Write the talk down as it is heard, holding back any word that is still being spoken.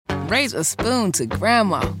raise a spoon to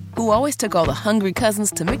Grandma, who always took all the hungry cousins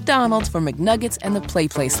to McDonald's for McNuggets and the Play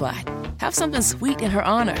Slide. Have something sweet in her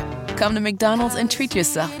honor. Come to McDonald's and treat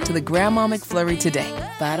yourself to the Grandma McFlurry today.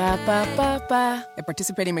 Ba-da-ba-ba-ba. At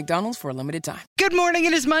participating McDonald's for a limited time. Good morning.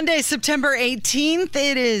 It is Monday, September 18th.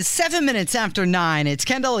 It is 7 minutes after 9. It's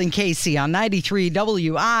Kendall and Casey on 93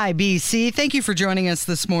 WIBC. Thank you for joining us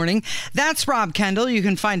this morning. That's Rob Kendall. You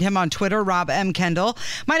can find him on Twitter, Rob M. Kendall.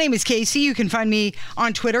 My name is Casey. You can find me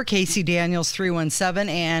on Twitter, Casey Daniels 317,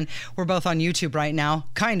 and we're both on YouTube right now,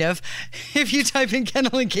 kind of. If you type in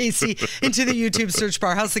Kendall and Casey into the YouTube search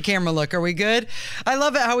bar, how's the camera look? Are we good? I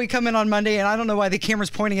love it how we come in on Monday, and I don't know why the camera's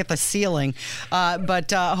pointing at the ceiling,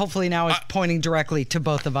 but hopefully now it's pointing directly to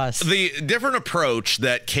both of us. The different approach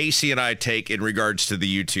that Casey and I take in regards to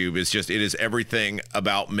the YouTube is just, it is everything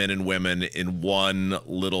about men and women in one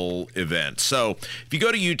little event. So if you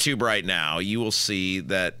go to YouTube right now, you will see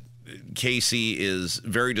that Casey is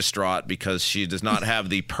very distraught because she does not have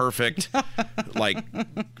the perfect, like,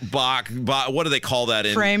 what do they call that?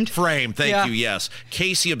 Framed. Thank you. Yes.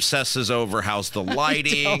 Casey obsesses over how's the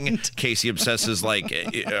lighting. Casey obsesses like,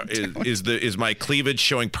 is my cleavage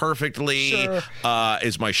showing perfectly? Sure.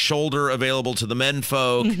 Is my shoulder available to the men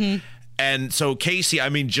folk? Mm-hmm. And so Casey,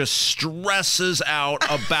 just stresses out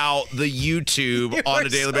about the YouTube on a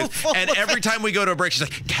daily basis. And every time we go to a break, she's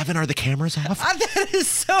like, Kevin, are the cameras off? That is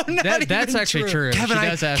so not That's actually true. Kevin,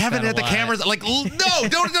 are the cameras? Like, no,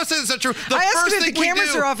 don't say that's not true. I ask him if the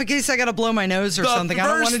cameras are off in case I got to blow my nose or something. I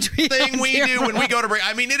don't want to tweet. The first thing we do when we go to break,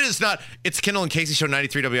 it is not, it's Kendall and Casey show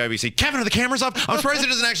 93 WIBC. Kevin, are the cameras off? I'm surprised it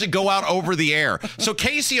doesn't actually go out over the air. So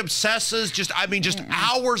Casey obsesses just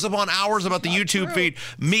hours upon hours about the YouTube feed.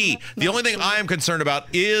 The only thing I am concerned about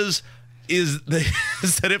is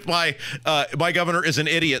that if my governor is an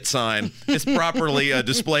idiot sign is properly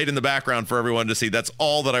displayed in the background for everyone to see. That's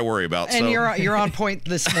all that I worry about. And you're on point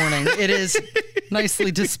this morning. It is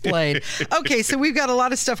nicely displayed. Okay, so we've got a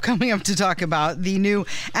lot of stuff coming up to talk about. The new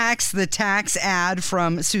Axe the Tax ad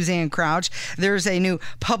from Suzanne Crouch. There's a new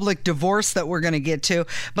public divorce that we're going to get to.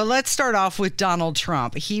 But let's start off with Donald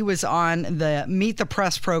Trump. He was on the Meet the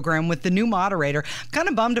Press program with the new moderator. I'm kind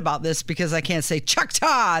of bummed about this because I can't say Chuck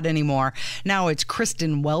Todd anymore. Now it's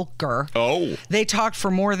Kristen Welker. Oh. They talked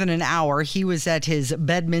for more than an hour. He was at his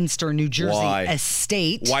Bedminster, New Jersey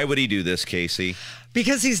estate. Why would he do this, Casey?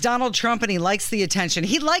 Because he's Donald Trump and he likes the attention.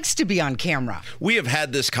 He likes to be on camera. We have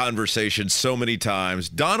had this conversation so many times.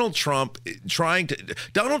 Donald Trump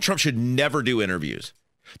should never do interviews.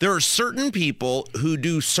 There are certain people who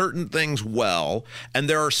do certain things well, and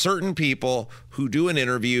there are certain people who do an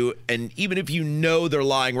interview, and even if you know they're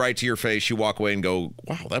lying right to your face, you walk away and go,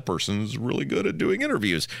 wow, that person's really good at doing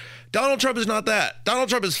interviews. Donald Trump is not that. Donald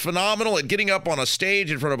Trump is phenomenal at getting up on a stage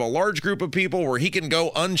in front of a large group of people where he can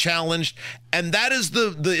go unchallenged, and that is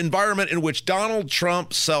the environment in which Donald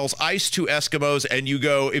Trump sells ice to Eskimos, and you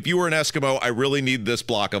go, if you were an Eskimo, I really need this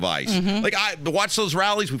block of ice. Mm-hmm. Like, I watch those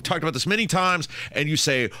rallies, we've talked about this many times, and you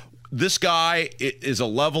say, this guy is a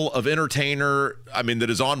level of entertainer, that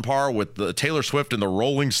is on par with the Taylor Swift and the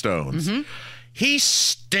Rolling Stones. Mm-hmm. He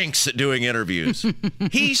stinks at doing interviews.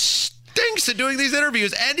 He stinks at doing these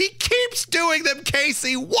interviews, and he keeps doing them,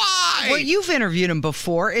 Casey. Why? Well, you've interviewed him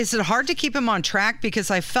before. Is it hard to keep him on track?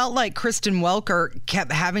 Because I felt like Kristen Welker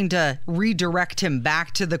kept having to redirect him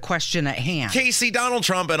back to the question at hand. Casey, Donald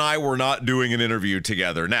Trump and I were not doing an interview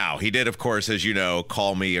together. Now, he did, of course, as you know,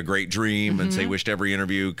 call me a great dream and say, wished every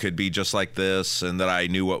interview could be just like this and that I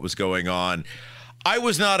knew what was going on. I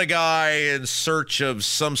was not a guy in search of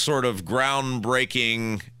some sort of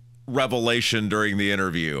groundbreaking revelation during the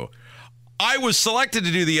interview. I was selected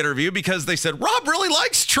to do the interview because they said, Rob really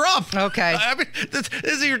likes Trump. Okay.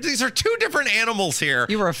 These are two different animals here.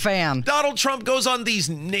 You were a fan. Donald Trump goes on these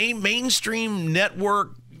mainstream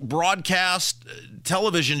network broadcast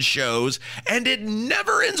television shows, and it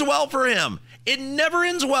never ends well for him. It never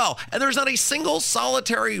ends well. And there's not a single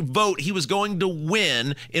solitary vote he was going to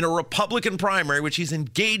win in a Republican primary, which he's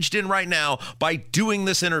engaged in right now, by doing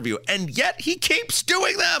this interview. And yet he keeps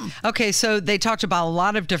doing them. Okay, so they talked about a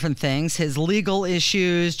lot of different things. His legal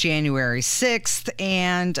issues, January 6th,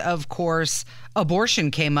 and of course,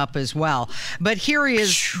 abortion came up as well. But here he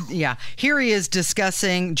is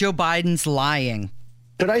discussing Joe Biden's lying.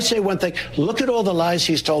 Could I say one thing? Look at all the lies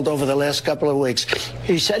he's told over the last couple of weeks.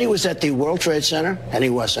 He said he was at the World Trade Center, and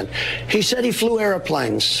he wasn't. He said he flew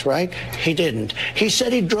airplanes, right? He didn't. He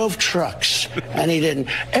said he drove trucks, and he didn't.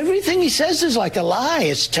 Everything he says is like a lie.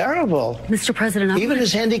 It's terrible. Mr. President, even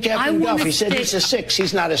his handicapped golf, he said he's a 6.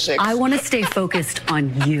 He's not a 6. I want to stay focused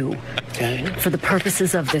on you, okay, for the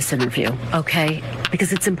purposes of this interview, okay?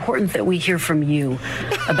 because it's important that we hear from you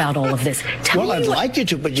about all of this. Well, I'd like you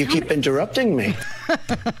to, but you keep interrupting me.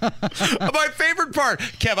 My favorite part,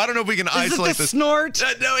 Kev, I don't know if we can isolate this. Snort?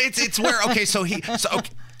 No, it's where,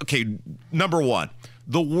 okay, number one,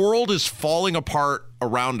 the world is falling apart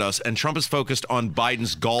around us, and Trump is focused on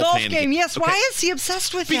Biden's golf game. Yes, okay. Why is he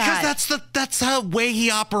obsessed with that? Because that's the way he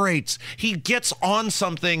operates. He gets on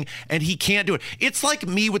something and he can't do it. It's like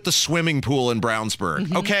me with the swimming pool in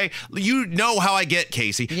Brownsburg. Okay, you know how I get,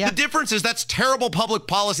 Casey. Yep. The difference is that's terrible public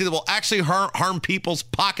policy that will actually harm people's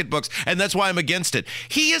pocketbooks, and that's why I'm against it.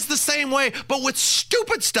 He is the same way, but with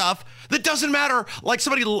stupid stuff that doesn't matter. Like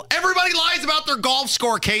everybody lies about their golf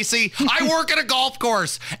score, Casey. I work at a golf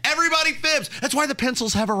course. Everybody fibs. That's why the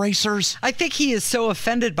pencils have erasers. I think he is so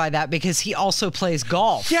offended by that because he also plays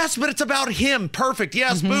golf. Yes, but it's about him. Perfect.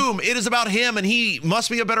 Yes, boom. It is about him, and he must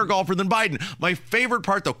be a better golfer than Biden. My favorite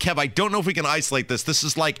part, though, Kev, I don't know if we can isolate this. This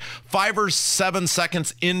is like 5 or 7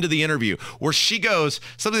 seconds into the interview where she goes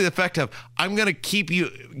something to the effect of, "I'm going to keep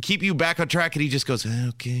you back on track," and he just goes,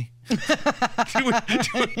 "Okay."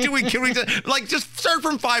 Can we just start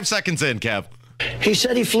from 5 seconds in, Kev? He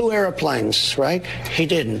said he flew airplanes, right? He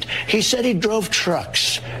didn't. He said he drove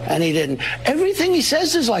trucks, and he didn't. Everything he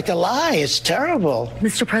says is like a lie. It's terrible.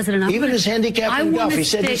 Mr. President, even his handicap in golf, he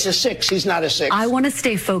said he's a 6. He's not a 6. I want to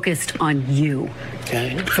stay focused on you.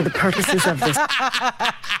 Okay. For the purposes of this.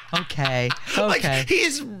 Okay. Like,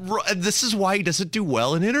 this is why he doesn't do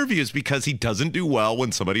well in interviews, because he doesn't do well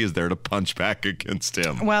when somebody is there to punch back against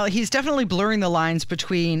him. Well, he's definitely blurring the lines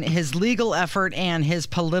between his legal effort and his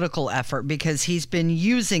political effort, because he's been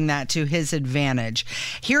using that to his advantage.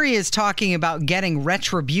 Here he is talking about getting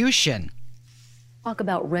retribution. Talk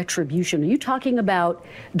about retribution. Are you talking about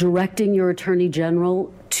directing your attorney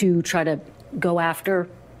general to try to go after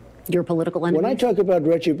your political enemies? When I talk about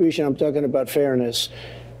retribution, I'm talking about fairness.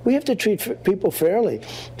 We have to treat people fairly.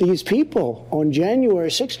 These people on January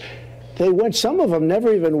 6th, some of them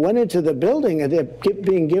never even went into the building, and they're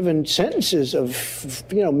being given sentences of,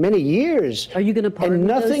 many years. Are you going to pardon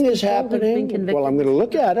those? And nothing is happening. Well, I'm going to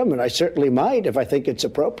look at them, and I certainly might if I think it's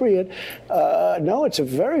appropriate. No, it's a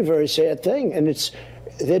very, very sad thing, and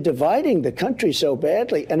they're dividing the country so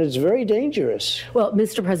badly, and it's very dangerous. Well,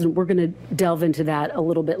 Mr. President, we're going to delve into that a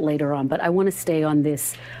little bit later on, but I want to stay on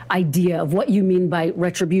this idea of what you mean by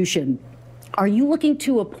retribution. Are you looking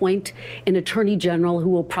to appoint an attorney general who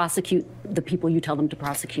will prosecute the people you tell them to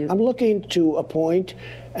prosecute? I'm looking to appoint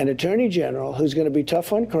an attorney general who's going to be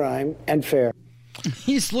tough on crime and fair.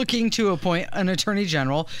 He's looking to appoint an attorney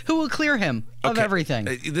general who will clear him of everything.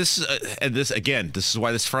 This is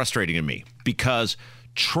why this is frustrating to me, because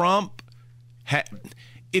Trump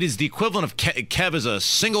it is the equivalent of Kev is a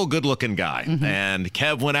single good-looking guy. And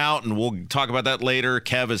Kev went out, and we'll talk about that later.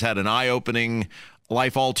 Kev has had an eye-opening,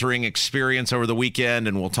 life-altering experience over the weekend,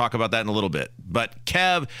 and we'll talk about that in a little bit. But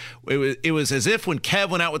Kev, it was as if when Kev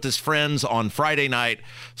went out with his friends on Friday night,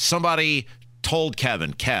 somebody told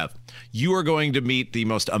Kev, you are going to meet the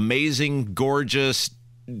most amazing, gorgeous,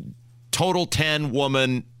 total 10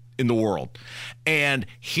 woman in the world. And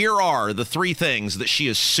here are the 3 things that she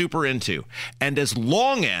is super into. And as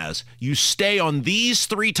long as you stay on these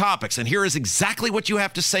 3 topics, and here is exactly what you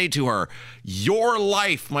have to say to her, your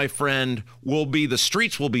life, my friend, the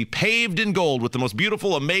streets will be paved in gold with the most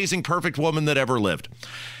beautiful, amazing, perfect woman that ever lived.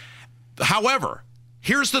 However,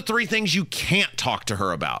 here's the 3 things you can't talk to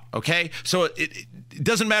her about, okay? So it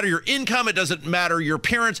doesn't matter your income. It doesn't matter your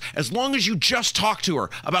appearance. As long as you just talk to her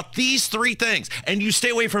about these 3 things and you stay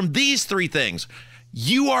away from these 3 things,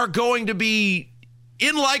 you are going to be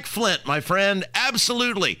in like Flint, my friend.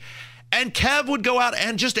 Absolutely. And Kev would go out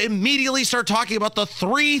and just immediately start talking about the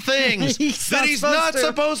 3 things that he's not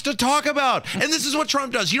supposed to talk about. And this is what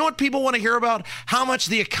Trump does. You know what people want to hear about? How much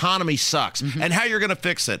the economy sucks and how you're going to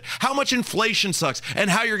fix it. How much inflation sucks and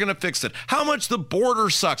how you're going to fix it. How much the border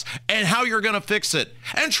sucks and how you're going to fix it.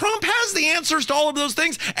 And Trump has the answers to all of those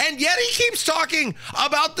things. And yet he keeps talking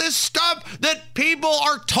about this stuff that people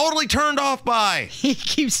are totally turned off by. He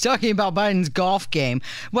keeps talking about Biden's golf game.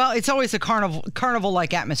 Well, it's always a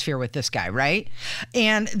carnival-like atmosphere with this guy, right?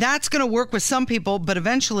 And that's going to work with some people, but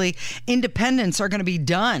eventually independents are going to be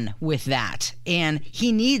done with that. And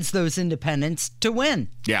he needs those independents to win.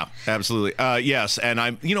 Yeah, absolutely. Yes.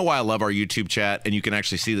 And you know why I love our YouTube chat? And you can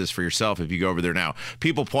actually see this for yourself if you go over there now.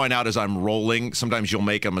 People point out as I'm rolling, sometimes you'll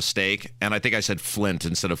make a mistake. And I think I said Flint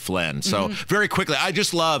instead of Flynn. So very quickly, I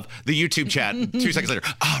just love the YouTube chat. 2 seconds later,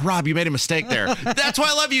 Rob, you made a mistake there. That's why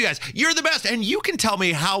I love you guys. You're the best. And you can tell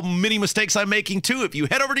me how many mistakes I'm making too if you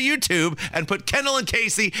head over to YouTube and put Kendall and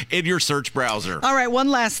Casey in your search browser. All right, one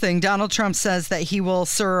last thing. Donald Trump says that he will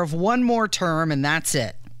serve 1 more term, and that's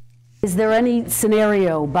it. Is there any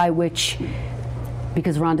scenario by which,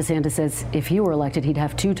 because Ron DeSantis says if he were elected, he'd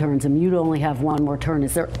have 2 terms and you'd only have 1 more term.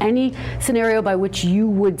 Is there any scenario by which you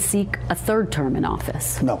would seek a 3rd term in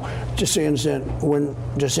office? No. Just so you understand, when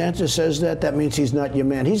DeSantis says that, that means he's not your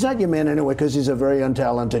man. He's not your man anyway because he's a very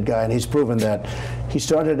untalented guy, and he's proven that. He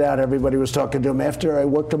started out, everybody was talking to him. After I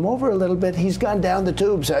worked him over a little bit, he's gone down the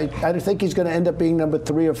tubes. I think he's going to end up being number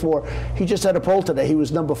 3 or 4. He just had a poll today. He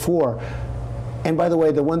was number 4. And by the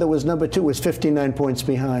way, the one that was number 2 was 59 points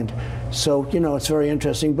behind. So, it's very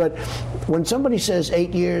interesting. But when somebody says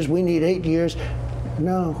 8 years, we need 8 years,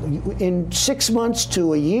 no. In 6 months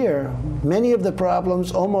to a year, many of the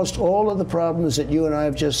problems, almost all of the problems that you and I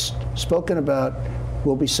have just spoken about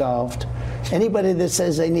will be solved. Anybody that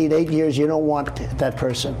says they need 8 years, you don't want that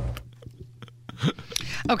person.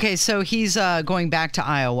 Okay, so he's going back to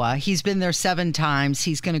Iowa. He's been there 7 times.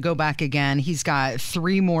 He's going to go back again. He's got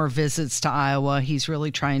 3 more visits to Iowa. He's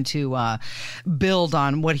really trying to build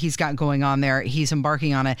on what he's got going on there. He's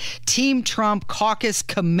embarking on a Team Trump caucus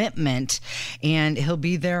commitment, and he'll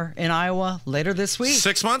be there in Iowa later this week.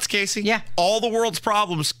 6 months, Casey. Yeah. All the world's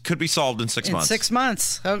problems could be solved in 6 months. 6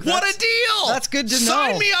 months. Oh, what a deal! That's good to know.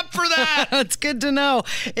 Sign me up for that. That's good to know.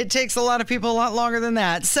 It takes a lot of people a lot longer than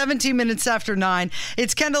that. 17 minutes after 9.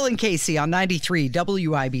 It's Kendall and Casey on 93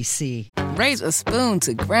 WIBC. Raise a spoon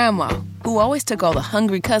to Grandma, who always took all the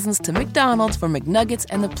hungry cousins to McDonald's for McNuggets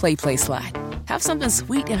and the Play Slide. Have something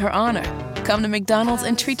sweet in her honor. Come to McDonald's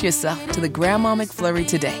and treat yourself to the Grandma McFlurry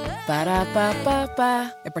today.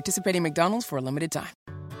 Ba-da-ba-ba-ba. At participating McDonald's for a limited time.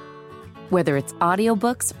 Whether it's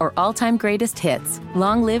audiobooks or all-time greatest hits,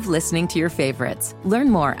 long live listening to your favorites. Learn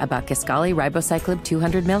more about Kisqali Ribociclib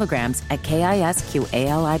 200 milligrams at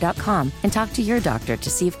KISQALI.com and talk to your doctor to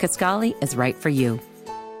see if Kisqali is right for you.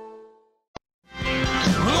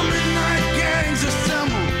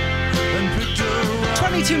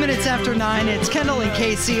 22 minutes after 9, it's Kendall and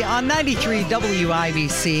Casey on 93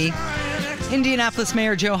 WIBC. Indianapolis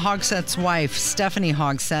Mayor Joe Hogsett's wife, Stephanie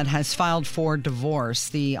Hogsett, has filed for divorce.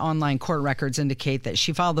 The online court records indicate that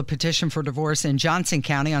she filed the petition for divorce in Johnson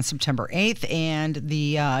County on September 8th, and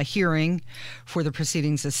the hearing for the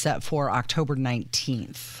proceedings is set for October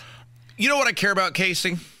 19th. You know what I care about,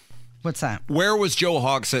 Casey? What's that? Where was Joe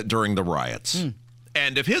Hogsett during the riots?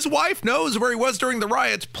 And if his wife knows where he was during the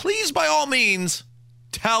riots, please, by all means,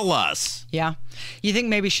 tell us. Yeah. You think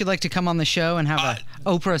maybe she'd like to come on the show and have a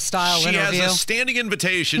Oprah-style interview? She has a standing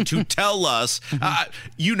invitation to tell us.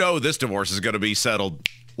 You know this divorce is going to be settled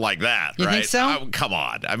like that, you right? Think so? Come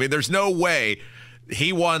on. I mean, there's no way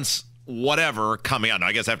he wants whatever coming out. Now,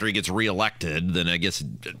 I guess after he gets reelected, then I guess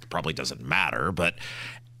it probably doesn't matter. But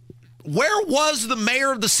where was the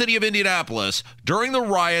mayor of the city of Indianapolis during the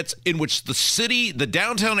riots in which the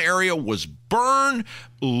downtown area was burned,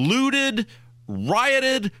 looted,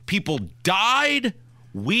 rioted, people died?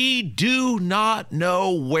 We do not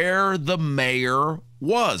know where the mayor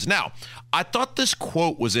was. Now, I thought this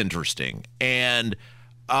quote was interesting, and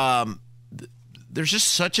there's just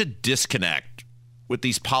such a disconnect with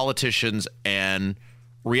these politicians and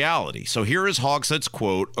reality. So here is Hogsett's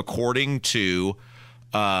quote, according to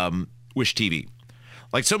Wish TV.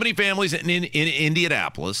 Like so many families in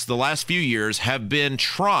Indianapolis, the last few years have been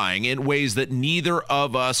trying in ways that neither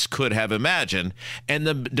of us could have imagined. And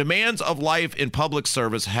the demands of life in public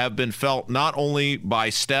service have been felt not only by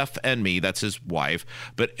Steph and me, that's his wife,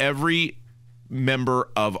 but every member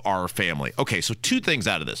of our family. Okay, so 2 things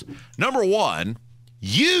out of this. Number 1,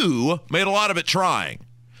 you made a lot of it trying.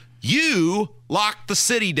 You locked the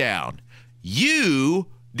city down. You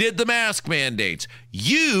did the mask mandates.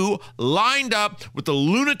 You lined up with the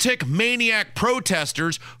lunatic maniac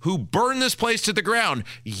protesters who burned this place to the ground.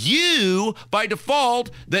 You, by default,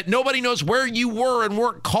 that nobody knows where you were and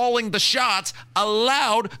weren't calling the shots,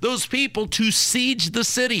 allowed those people to siege the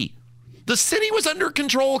city. The city was under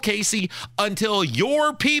control, Casey, until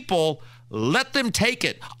your people let them take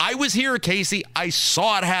it. I was here, Casey. I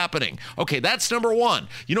saw it happening. Okay, that's number 1.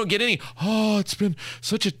 You don't get any, it's been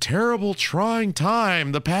such a terrible, trying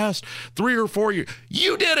time the past 3 or 4 years.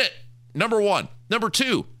 You did it. Number 1. Number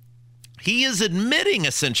 2, he is admitting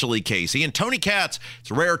essentially, Casey, and Tony Katz, it's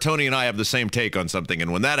rare Tony and I have the same take on something.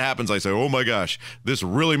 And when that happens, I say, oh my gosh, this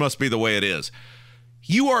really must be the way it is.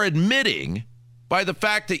 You are admitting by the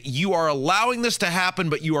fact that you are allowing this to happen,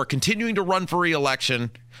 but you are continuing to run for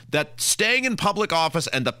re-election, that staying in public office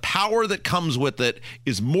and the power that comes with it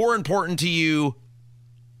is more important to you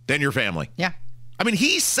than your family. Yeah. I mean,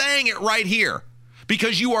 he's saying it right here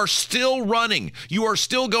because you are still running. You are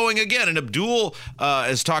still going again. And Abdul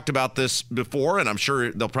has talked about this before, and I'm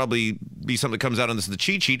sure there'll probably be something that comes out on this in the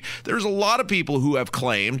cheat sheet. There's a lot of people who have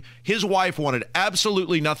claimed his wife wanted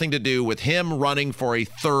absolutely nothing to do with him running for a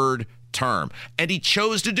third term, and he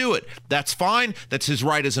chose to do it. That's fine. That's his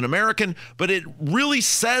right as an American, but it really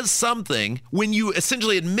says something when you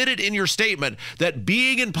essentially admit it in your statement that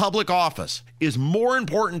being in public office is more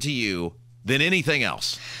important to you than anything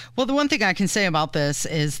else. Well, the one thing I can say about this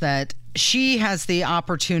is that she has the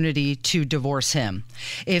opportunity to divorce him.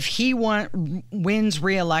 If he wins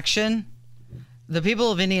re-election, the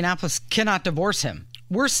people of Indianapolis cannot divorce him.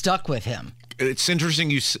 We're stuck with him. It's interesting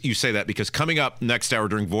you say that, because coming up next hour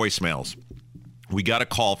during voicemails, we got a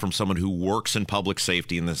call from someone who works in public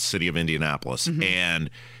safety in the city of Indianapolis. Mm-hmm. And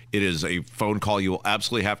it is a phone call you will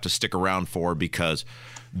absolutely have to stick around for, because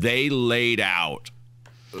they laid out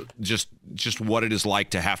just what it is like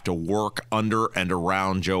to have to work under and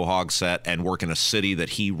around Joe Hogsett and work in a city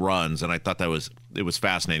that he runs. And I thought it was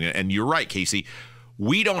fascinating. And you're right, Casey.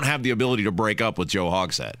 We don't have the ability to break up with Joe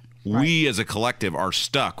Hogsett. Right. We as a collective are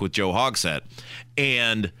stuck with Joe Hogsett.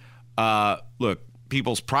 And look,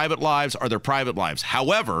 people's private lives are their private lives.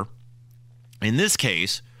 However, in this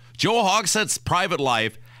case, Joe Hogsett's private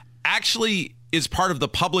life actually is part of the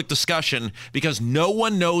public discussion, because no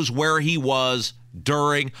one knows where he was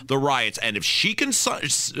during the riots. And if she can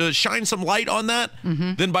shine some light on that,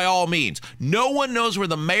 then by all means. No one knows where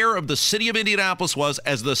the mayor of the city of Indianapolis was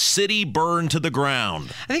as the city burned to the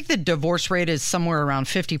ground. I think the divorce rate is somewhere around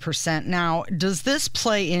 50% now. Does this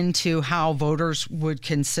play into how voters would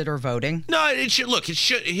consider voting? No, it should. Look, it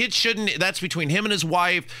shouldn't. That's between him and his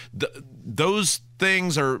wife. Those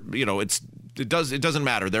things are, it doesn't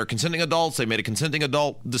matter. They're consenting adults. They made a consenting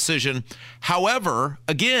adult decision. However,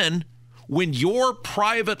 again, when your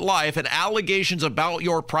private life and allegations about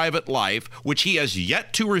your private life, which he has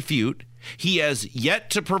yet to refute, he has yet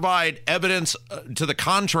to provide evidence to the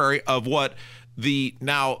contrary of what the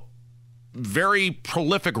now very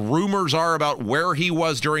prolific rumors are about where he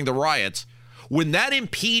was during the riots, when that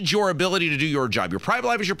impedes your ability to do your job. Your private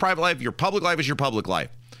life is your private life. Your public life is your public life.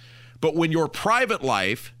 But when your private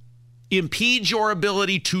life impedes your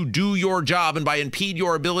ability to do your job, and by impede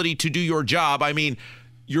your ability to do your job, I mean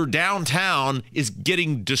your downtown is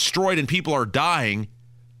getting destroyed and people are dying,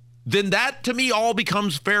 then that to me all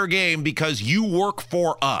becomes fair game, because you work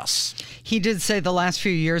for us. He did say the last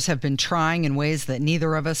few years have been trying in ways that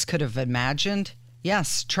neither of us could have imagined.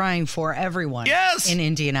 Yes, trying for everyone. Yes. In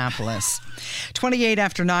Indianapolis. 28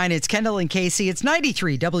 after 9, it's Kendall and Casey. It's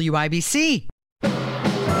 93 WIBC. It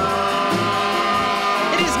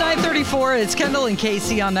is 9:34. It's Kendall and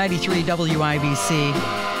Casey on 93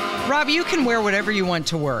 WIBC. Rob, you can wear whatever you want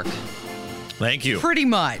to work. Thank you. Pretty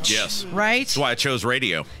much. Yes. Right? That's why I chose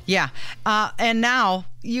radio. Yeah. And now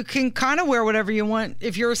you can kind of wear whatever you want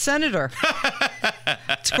if you're a senator.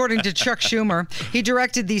 It's according to Chuck Schumer. He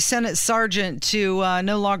directed the Senate sergeant to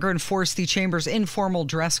no longer enforce the chamber's informal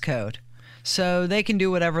dress code, so they can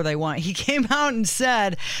do whatever they want. He came out and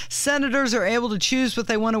said senators are able to choose what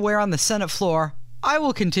they want to wear on the Senate floor. I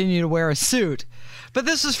will continue to wear a suit. But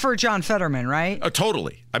this is for John Fetterman, right? Oh,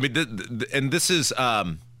 totally. I mean, and this is,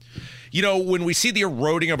 when we see the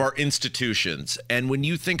eroding of our institutions, and when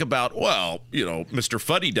you think about, Mr.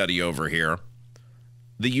 Fuddy-Duddy over here,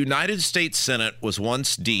 the United States Senate was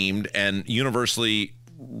once deemed and universally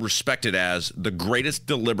respected as the greatest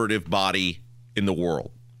deliberative body in the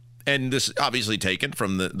world. And this obviously taken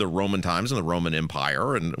from the Roman times and the Roman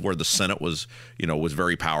Empire, and where the Senate was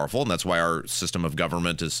very powerful. And that's why our system of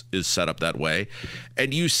government is set up that way.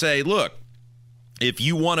 And you say, look, if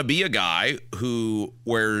you want to be a guy who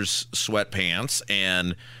wears sweatpants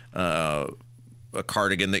and a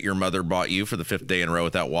cardigan that your mother bought you for the 5th day in a row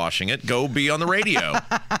without washing it, go be on the radio.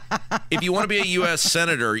 If you want to be a U.S.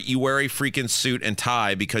 senator, you wear a freaking suit and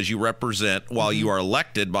tie, because you represent, while you are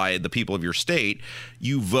elected by the people of your state,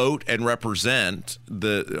 you vote and represent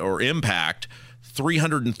or impact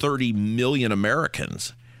 330 million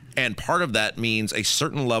Americans. And part of that means a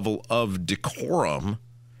certain level of decorum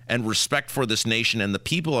and respect for this nation and the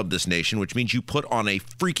people of this nation, which means you put on a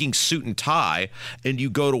freaking suit and tie and you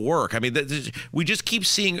go to work. I mean, we just keep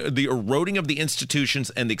seeing the eroding of the institutions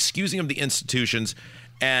and the excusing of the institutions.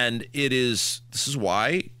 And this is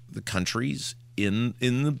why the country's in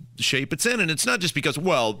the shape it's in. And it's not just because,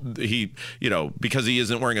 because he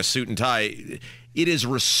isn't wearing a suit and tie. It is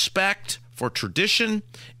respect for tradition.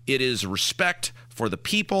 It is respect for the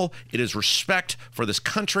people. It is respect for this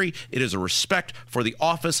country. It is a respect for the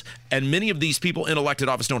office. And many of these people in elected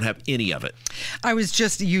office don't have any of it. I was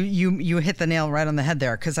just, you hit the nail right on the head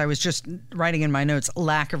there, because I was just writing in my notes,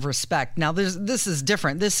 lack of respect. Now, this is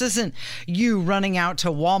different. This isn't you running out to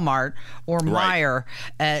Walmart or Meijer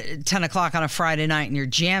at 10 o'clock on a Friday night in your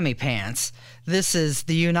jammy pants. This is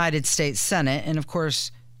the United States Senate. And, of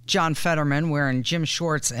course, John Fetterman wearing gym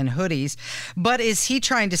shorts and hoodies. But is he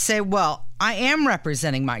trying to say, well, I am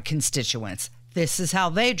representing my constituents? This is how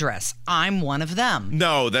they dress. I'm one of them.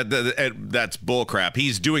 No, that's bullcrap.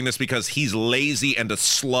 He's doing this because he's lazy and a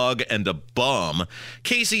slug and a bum.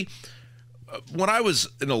 Casey, when I was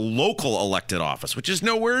in a local elected office, which is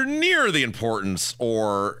nowhere near the importance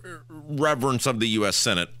or reverence of the U.S.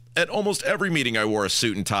 Senate, at almost every meeting I wore a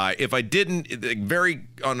suit and tie. If I didn't,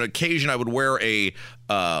 on occasion I would wear a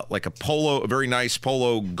very nice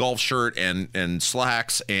polo golf shirt and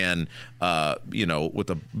slacks and with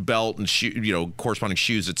a belt and corresponding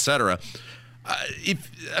shoes, etc.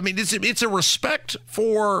 It's a respect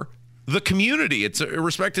for the community. It's a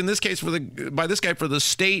respect in this case by this guy for the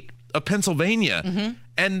state of Pennsylvania. Mm-hmm.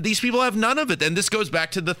 And these people have none of it. And this goes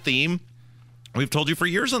back to the theme we've told you for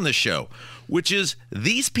years on this show, which is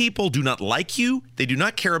these people do not like you, they do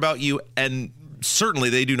not care about you, and certainly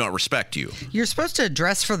they do not respect you. You're supposed to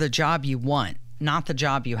dress for the job you want, not the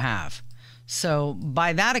job you have. So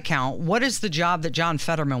by that account, what is the job that John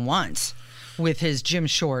Fetterman wants with his gym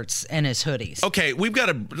shorts and his hoodies? Okay,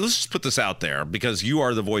 let's just put this out there, because you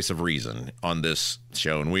are the voice of reason on this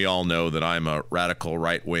show, and we all know that I'm a radical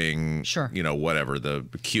right-wing, whatever,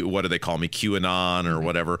 what do they call me, QAnon or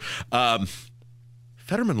whatever.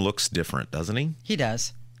 Fetterman looks different, doesn't he? He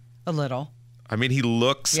does. A little. I mean, he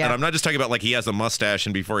looks, and I'm not just talking about like he has a mustache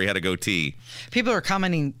and before he had a goatee. People are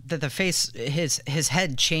commenting that the face, his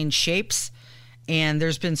head changed shapes, and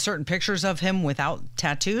there's been certain pictures of him without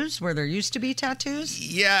tattoos where there used to be tattoos.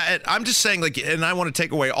 Yeah, I'm just saying, and I want to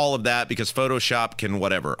take away all of that because Photoshop can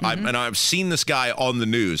whatever. Mm-hmm. I've seen this guy on the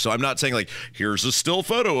news, so I'm not saying here's a still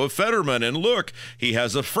photo of Fetterman, and look, he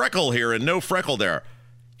has a freckle here and no freckle there.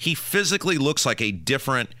 He physically looks like a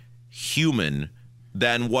different human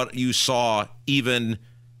than what you saw even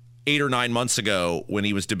 8 or 9 months ago when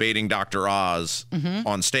he was debating Dr. Oz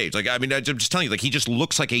on stage. I'm just telling you, he just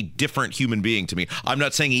looks like a different human being to me. I'm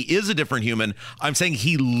not saying he is a different human. I'm saying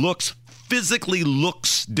he physically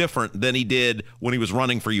looks different than he did when he was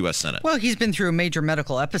running for U.S. Senate. Well, he's been through a major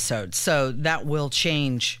medical episode, so that will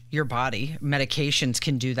change your body. Medications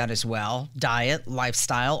can do that as well. Diet,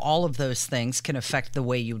 lifestyle, all of those things can affect the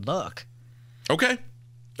way you look. Okay.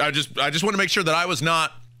 I just want to make sure that I was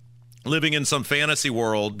not living in some fantasy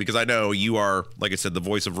world, because I know you are, like I said, the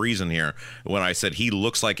voice of reason here. When I said he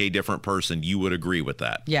looks like a different person, you would agree with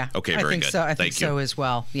that. Yeah. Okay, very good. I think so as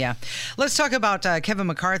well. Yeah. Let's talk about Kevin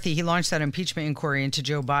McCarthy. He launched that impeachment inquiry into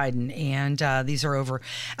Joe Biden, and these are over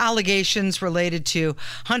allegations related to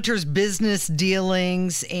Hunter's business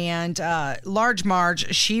dealings. And Large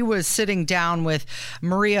Marge, she was sitting down with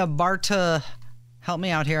Maria help me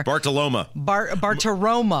out here. Bartoloma.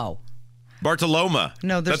 Bartoloma.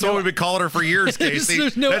 No, that's what we've been calling her for years, Casey.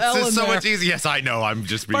 There's no that's L just in so there. much easier. Yes, I know. I'm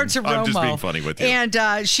just being funny with you.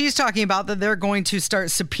 And she's talking about that they're going to start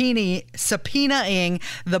subpoenaing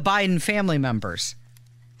the Biden family members.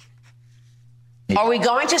 Are we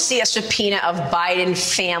going to see a subpoena of Biden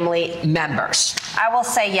family members? I will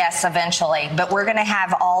say yes eventually, but we're going to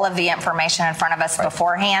have all of the information in front of us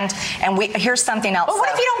beforehand. And here's something else. But what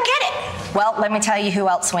if you don't get it? Well, let me tell you who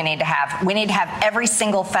else we need to have. We need to have every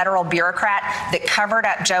single federal bureaucrat that covered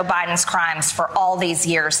up Joe Biden's crimes for all these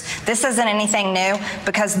years. This isn't anything new,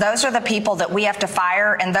 because those are the people that we have to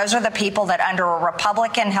fire, and those are the people that under a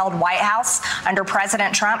Republican-held White House, under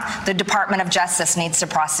President Trump, the Department of Justice needs to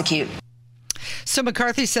prosecute. So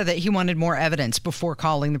McCarthy said that he wanted more evidence before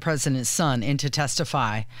calling the president's son in to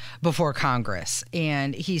testify before Congress.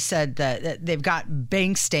 And he said that they've got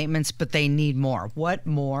bank statements, but they need more. What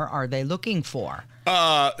more are they looking for?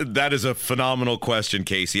 That is a phenomenal question,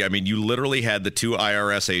 Casey. I mean, you literally had the two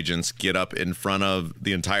IRS agents get up in front of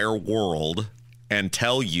the entire world and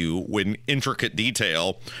tell you in intricate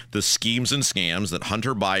detail the schemes and scams that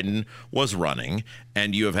Hunter Biden was running.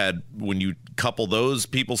 And you have had, when you couple those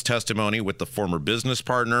people's testimony with the former business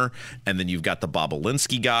partner, and then you've got the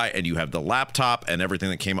Bobolinsky guy, and you have the laptop and everything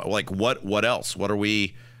that came up. What else? What are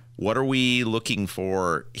we looking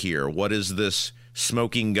for here? What is this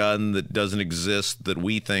smoking gun that doesn't exist that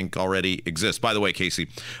we think already exists? By the way, Casey,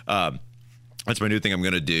 that's my new thing I'm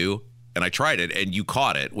going to do. And I tried it, and you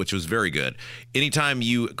caught it, which was very good. Anytime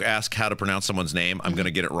you ask how to pronounce someone's name, I'm going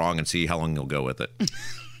to get it wrong and see how long you'll go with it.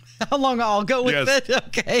 How long I'll go with Yes. it?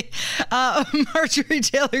 Okay. Marjorie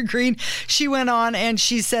Taylor Greene, she went on and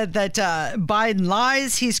she said that Biden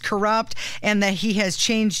lies, he's corrupt, and that he has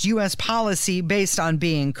changed U.S. policy based on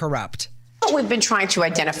being corrupt. What we've been trying to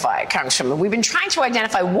identify, Congresswoman, we've been trying to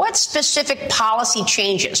identify what specific policy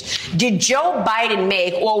changes did Joe Biden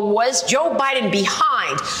make, or was Joe Biden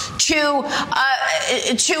behind to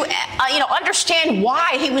understand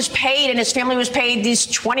why he was paid and his family was paid these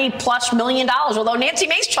 $20+ million, although Nancy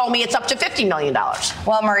Mace told me it's up to $50 million.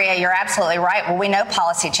 Well, Maria, you're absolutely right. Well, we know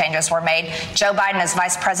policy changes were made. Joe Biden, as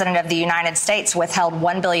Vice President of the United States, withheld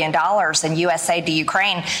 $1 billion in U.S. aid to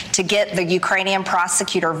Ukraine to get the Ukrainian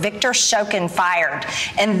prosecutor Viktor Shokin fired.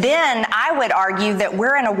 And then I would argue that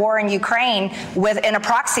we're in a war in Ukraine in a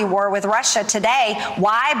proxy war with Russia today.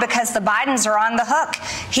 Why? Because the Bidens are on the hook.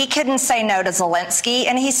 He couldn't say no to Zelensky,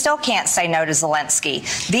 and he still can't say no to Zelensky.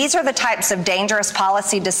 These are the types of dangerous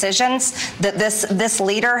policy decisions that this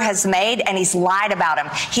leader has made, and he's lied about them.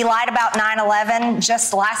 He lied about 9/11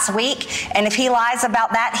 just last week, and if he lies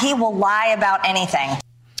about that, he will lie about anything.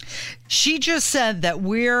 She just said that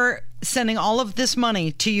we're sending all of this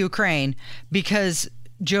money to Ukraine because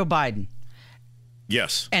Joe Biden.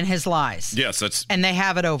 Yes. And his lies. Yes, and they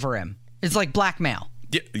have it over him. It's like blackmail.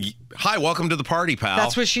 Hi, welcome to the party, pal.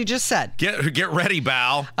 That's what she just said. Get ready,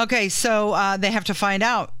 pal. Okay, so they have to find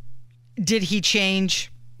out, did he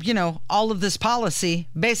change, all of this policy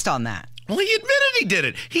based on that? Well, he admitted he did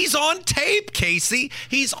it. He's on tape, Casey.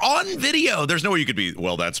 He's on video. There's no way you could be,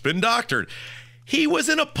 well, that's been doctored. He was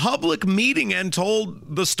in a public meeting and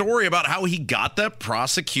told the story about how he got that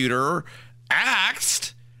prosecutor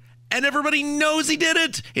axed, and everybody knows he did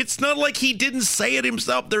it. It's not like he didn't say it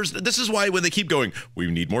himself. This is why when they keep going,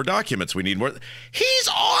 we need more documents, we need more. He's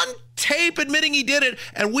on tape admitting he did it,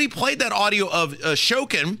 and we played that audio of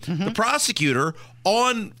Shokin, the prosecutor,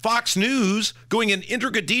 on Fox News going in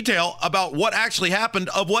intricate detail about what actually happened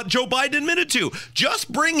of what Joe Biden admitted to.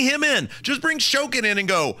 Just bring him in. Just bring Shokin in and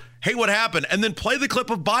go, hey, what happened? And then play the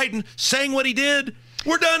clip of Biden saying what he did.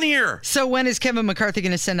 We're done here. So when is Kevin McCarthy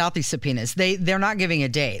going to send out these subpoenas? They're not giving a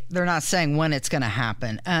date. They're not saying when it's going to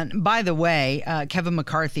happen. And by the way, Kevin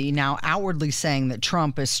McCarthy now outwardly saying that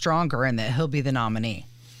Trump is stronger and that he'll be the nominee.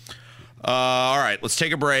 All right, let's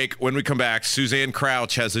take a break. When we come back, Suzanne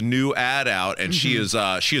Crouch has a new ad out, and she is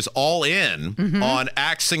all in on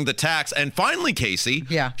axing the tax. And finally, Casey,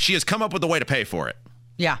 she has come up with a way to pay for it.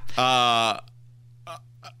 Yeah.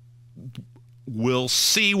 We'll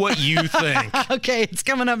see what you think. Okay, it's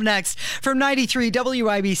coming up next from 93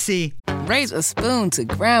 WIBC. Raise a spoon to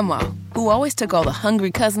Grandma, who always took all the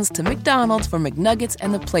hungry cousins to McDonald's for McNuggets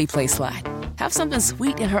and the Play Slide. Have something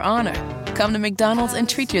sweet in her honor. Come to McDonald's and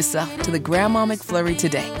treat yourself to the Grandma McFlurry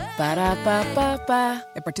today. Ba-da-ba-ba-ba.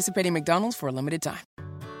 At participating McDonald's for a limited time.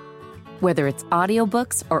 Whether it's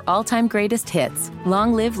audiobooks or all-time greatest hits,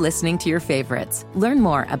 long live listening to your favorites. Learn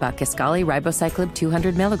more about Kisqali Ribociclib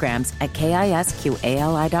 200 milligrams at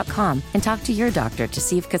KISQALI.com and talk to your doctor to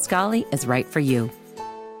see if Kisqali is right for you.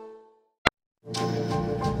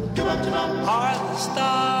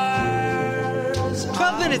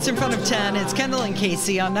 12 minutes in front of 10. It's Kendall and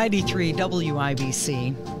Casey on 93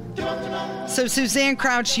 WIBC. So Suzanne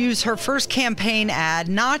Crouch used her first campaign ad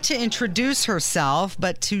not to introduce herself,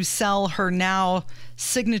 but to sell her now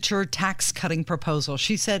signature tax cutting proposal.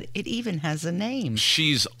 She said it even has a name.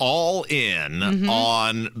 She's all in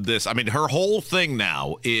on this. I mean, her whole thing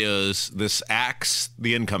now is this axe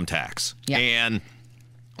the income tax. Yeah. And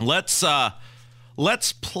let's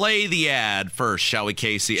play the ad first, shall we,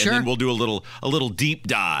 Casey? Sure. And then we'll do a little deep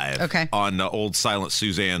dive on old Silent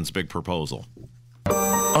Suzanne's big proposal.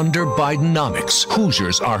 Under Bidenomics,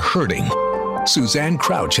 Hoosiers are hurting. Suzanne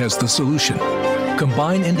Crouch has the solution.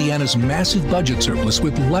 Combine Indiana's massive budget surplus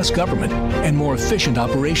with less government and more efficient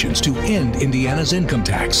operations to end Indiana's income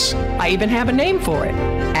tax. I even have a name for it.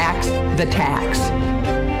 Axe the tax.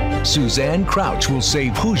 Suzanne Crouch will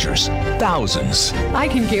save Hoosiers thousands. I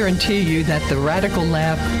can guarantee you that the radical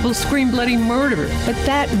left will scream bloody murder, but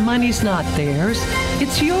that money's not theirs.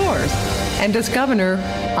 It's yours. And as governor,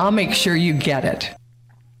 I'll make sure you get it.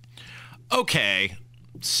 Okay.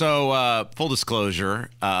 So, full disclosure,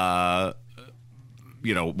 once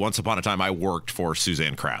upon a time I worked for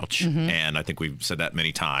Suzanne Crouch, and I think we've said that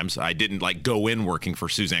many times. I didn't go in working for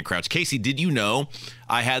Suzanne Crouch. Casey, did you know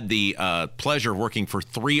I had the pleasure of working for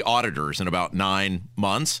 3 auditors in about 9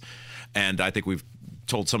 months? And I think we've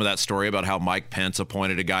told some of that story about how Mike Pence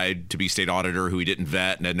appointed a guy to be state auditor who he didn't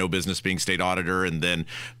vet and had no business being state auditor. And then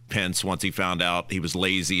Pence, once he found out he was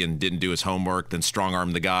lazy and didn't do his homework, then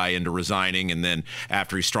strong-armed the guy into resigning. And then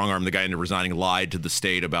after he strong-armed the guy into resigning, lied to the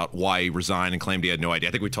state about why he resigned and claimed he had no idea.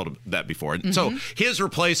 I think we told him that before. Mm-hmm. So his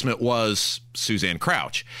replacement was Suzanne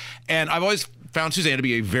Crouch. And I've always found Suzanne to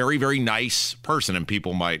be a very, very nice person. And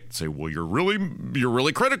people might say, well, you're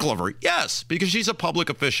really critical of her. Yes, because she's a public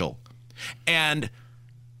official. And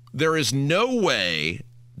there is no way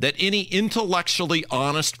that any intellectually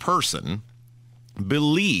honest person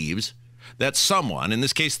believes that someone, in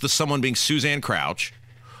this case, the someone being Suzanne Crouch,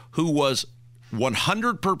 who was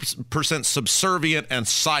 100% subservient and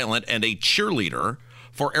silent and a cheerleader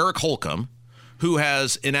for Eric Holcomb, who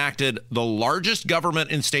has enacted the largest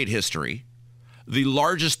government in state history, the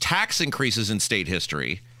largest tax increases in state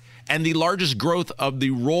history, and the largest growth of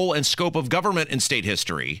the role and scope of government in state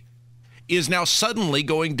history, is now suddenly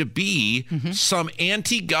going to be some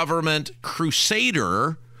anti-government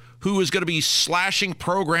crusader who is going to be slashing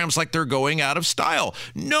programs like they're going out of style.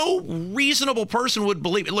 No reasonable person would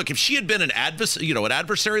believe it. Look, if she had been an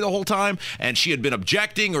adversary the whole time, and she had been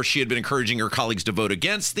objecting, or she had been encouraging her colleagues to vote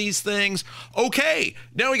against these things, okay,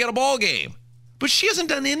 now we got a ball game. But she hasn't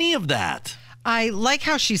done any of that. I like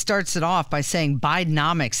how she starts it off by saying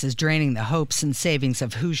Bidenomics is draining the hopes and savings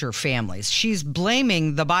of Hoosier families. She's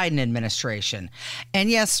blaming the Biden administration.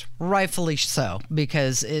 And yes, rightfully so,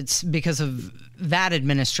 because it's because of that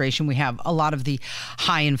administration we have a lot of the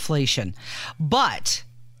high inflation. But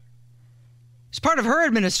it's part of her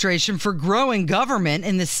administration for growing government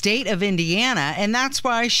in the state of Indiana, and that's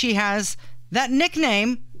why she has that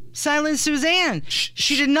nickname, Silent Suzanne.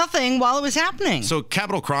 She did nothing while it was happening. So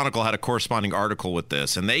Capital Chronicle had a corresponding article with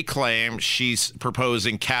this, and they claim she's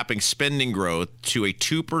proposing capping spending growth to a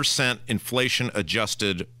 2%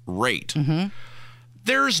 inflation-adjusted rate.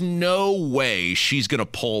 There's no way she's going to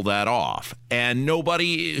pull that off. And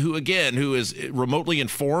nobody who is remotely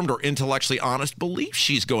informed or intellectually honest believes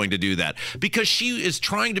she's going to do that, because she is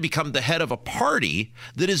trying to become the head of a party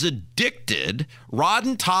that is addicted. Rod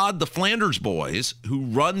and Todd, the Flanders boys who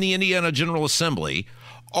run the Indiana General Assembly,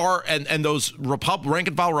 and those rank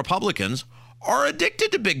and file Republicans are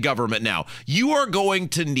addicted to big government now. You are going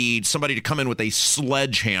to need somebody to come in with a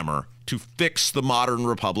sledgehammer to fix the modern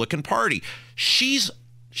Republican Party. She's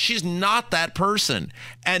not that person.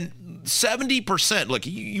 And 70%, look,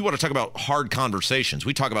 you want to talk about hard conversations.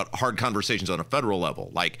 We talk about hard conversations on a federal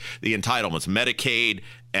level, like the entitlements, Medicaid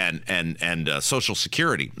and Social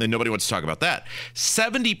Security. And nobody wants to talk about that.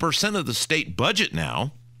 70% of the state budget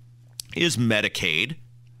now is Medicaid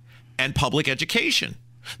and public education.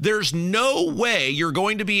 There's no way you're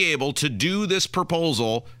going to be able to do this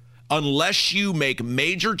proposal unless you make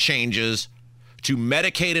major changes to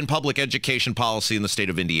Medicaid and public education policy in the state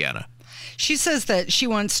of Indiana. She says that she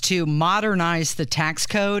wants to modernize the tax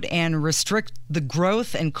code and restrict the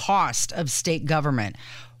growth and cost of state government.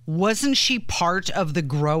 Wasn't she part of the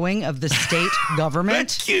growing of the state government?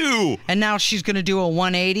 Thank you. And now she's going to do a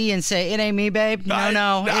 180 and say, it ain't me, babe.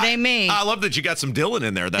 No, it ain't me. I love that you got some Dylan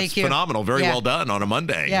in there. That's phenomenal. Very well done on a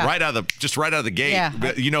Monday. Yeah. Right out of the gate.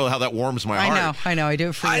 Yeah. You know how that warms my heart. I know. I do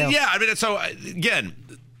it for you. So again,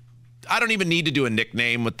 I don't even need to do a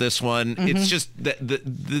nickname with this one. It's just that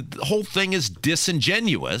the whole thing is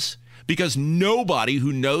disingenuous, because nobody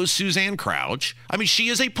who knows Suzanne Crouch, she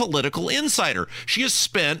is a political insider. She has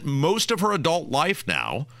spent most of her adult life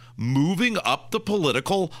now moving up the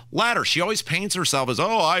political ladder. She always paints herself as,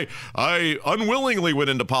 I unwillingly went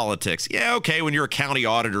into politics. Yeah, okay, when you're a county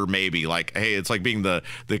auditor, maybe. Like, hey, it's like being the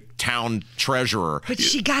town treasurer. But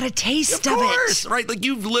she got a taste of course, it. Right? Like,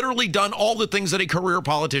 you've literally done all the things that a career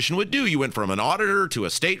politician would do. You went from an auditor to a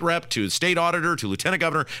state rep to a state auditor to lieutenant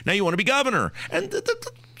governor. Now you want to be governor. And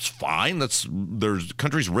it's fine. There's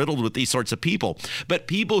countries riddled with these sorts of people. But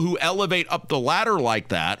people who elevate up the ladder like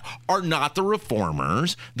that are not the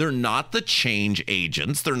reformers. They're not the change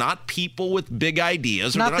agents. They're not people with big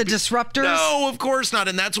ideas. Not the disruptors? No, of course not.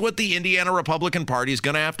 And that's what the Indiana Republican Party is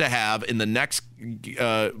going to have in the next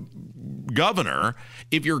governor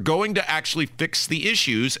if you're going to actually fix the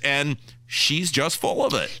issues. And she's just full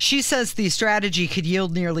of it. She says the strategy could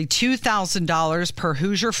yield nearly $2,000 per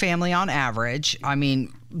Hoosier family on average.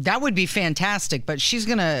 That would be fantastic, but she's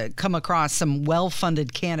going to come across some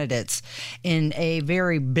well-funded candidates in a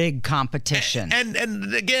very big competition.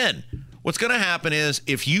 And again, what's going to happen is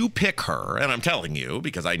if you pick her, and I'm telling you,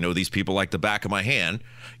 because I know these people like the back of my hand,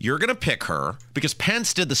 you're going to pick her because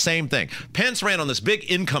Pence did the same thing. Pence ran on this big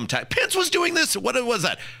income tax. Pence was doing this. What was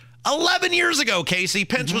that? 11 years ago, Casey,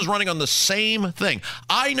 Pence was running on the same thing.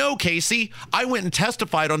 I know, Casey. I went and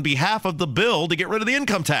testified on behalf of the bill to get rid of the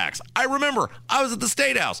income tax. I remember. I was at the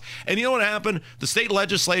State House. And you know what happened? The state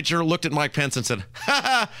legislature looked at Mike Pence and said,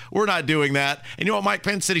 we're not doing that. And you know what Mike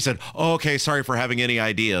Pence said? He said, oh, okay, sorry for having any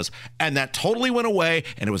ideas. And that totally went away,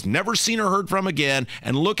 and it was never seen or heard from again.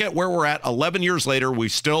 And look at where we're at. 11 years later, we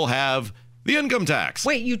still have the income tax.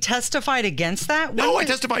 Wait, you testified against that? I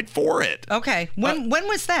testified for it. Okay. When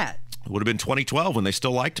was that? It would have been 2012 when they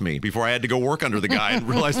still liked me, before I had to go work under the guy and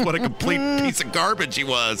realized what a complete piece of garbage he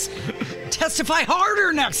was. Testify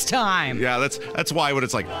harder next time. Yeah, that's why when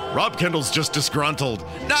it's like, Rob Kendall's just disgruntled.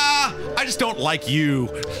 Nah, I just don't like you.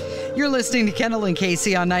 You're listening to Kendall and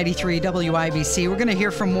Casey on 93 WIBC. We're going to hear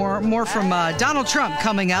from more from Donald Trump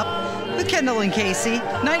coming up with Kendall and Casey,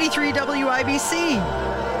 93 WIBC.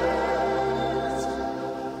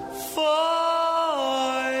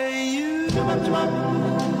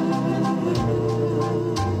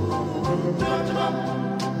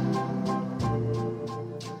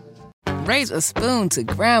 Raise a spoon to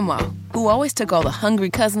Grandma, who always took all the hungry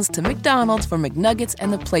cousins to McDonald's for McNuggets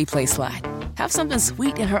and the Play Slide. Have something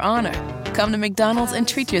sweet in her honor. Come to McDonald's and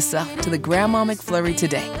treat yourself to the Grandma McFlurry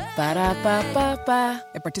today. Ba-da-ba-ba-ba.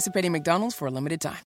 At participating McDonald's for a limited time.